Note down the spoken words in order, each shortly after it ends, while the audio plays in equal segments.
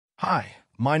Hi,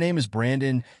 my name is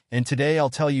Brandon, and today I'll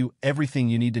tell you everything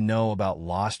you need to know about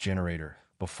Lost Generator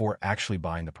before actually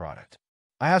buying the product.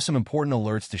 I have some important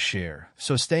alerts to share,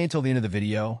 so stay until the end of the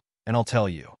video, and I'll tell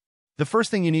you. The first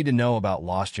thing you need to know about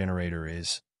Lost Generator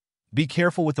is be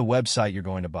careful with the website you're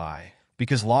going to buy,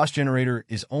 because Lost Generator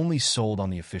is only sold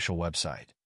on the official website.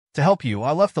 To help you,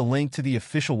 I left the link to the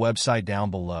official website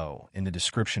down below in the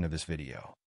description of this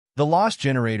video. The Lost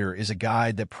Generator is a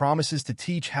guide that promises to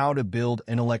teach how to build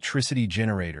an electricity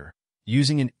generator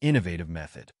using an innovative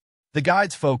method. The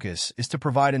guide's focus is to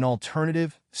provide an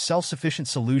alternative, self-sufficient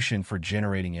solution for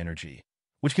generating energy,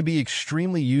 which can be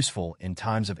extremely useful in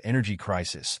times of energy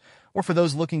crisis or for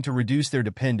those looking to reduce their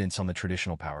dependence on the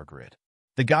traditional power grid.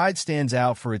 The guide stands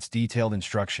out for its detailed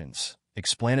instructions,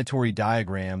 explanatory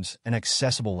diagrams, and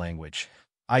accessible language,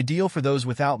 ideal for those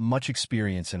without much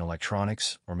experience in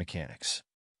electronics or mechanics.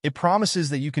 It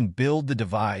promises that you can build the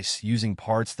device using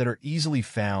parts that are easily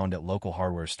found at local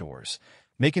hardware stores,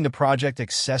 making the project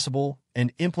accessible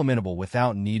and implementable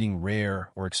without needing rare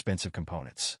or expensive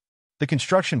components. The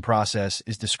construction process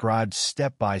is described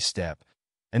step by step,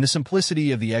 and the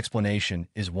simplicity of the explanation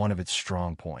is one of its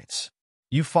strong points.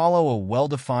 You follow a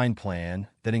well-defined plan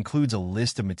that includes a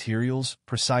list of materials,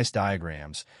 precise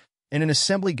diagrams, and an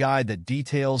assembly guide that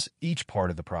details each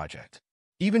part of the project.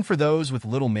 Even for those with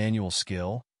little manual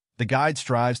skill, the guide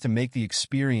strives to make the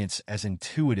experience as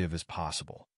intuitive as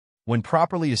possible. When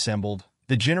properly assembled,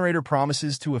 the generator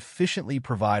promises to efficiently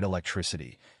provide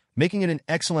electricity, making it an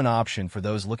excellent option for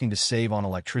those looking to save on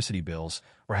electricity bills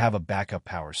or have a backup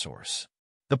power source.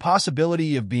 The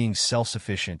possibility of being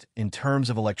self-sufficient in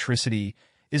terms of electricity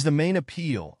is the main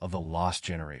appeal of the Lost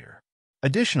Generator.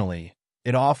 Additionally,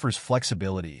 it offers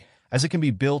flexibility, as it can be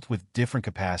built with different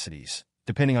capacities,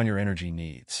 depending on your energy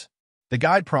needs. The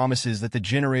guide promises that the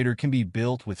generator can be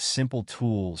built with simple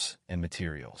tools and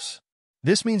materials.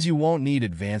 This means you won't need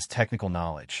advanced technical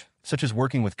knowledge, such as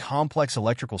working with complex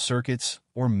electrical circuits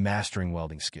or mastering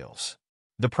welding skills.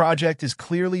 The project is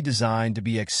clearly designed to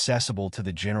be accessible to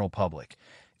the general public,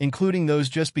 including those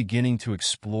just beginning to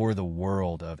explore the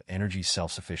world of energy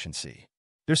self-sufficiency.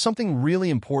 There's something really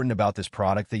important about this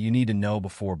product that you need to know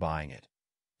before buying it.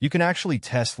 You can actually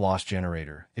test Lost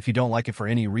Generator. If you don't like it for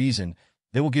any reason,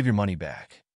 they will give your money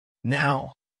back.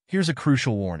 Now, here's a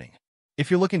crucial warning.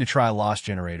 If you're looking to try Lost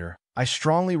Generator, I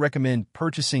strongly recommend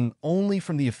purchasing only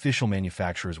from the official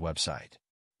manufacturer's website.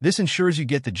 This ensures you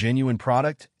get the genuine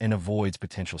product and avoids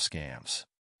potential scams.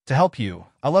 To help you,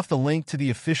 I left the link to the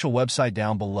official website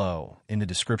down below in the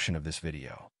description of this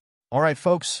video. Alright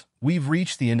folks, we've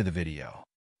reached the end of the video.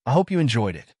 I hope you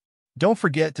enjoyed it. Don't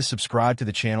forget to subscribe to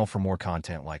the channel for more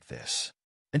content like this.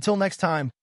 Until next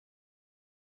time,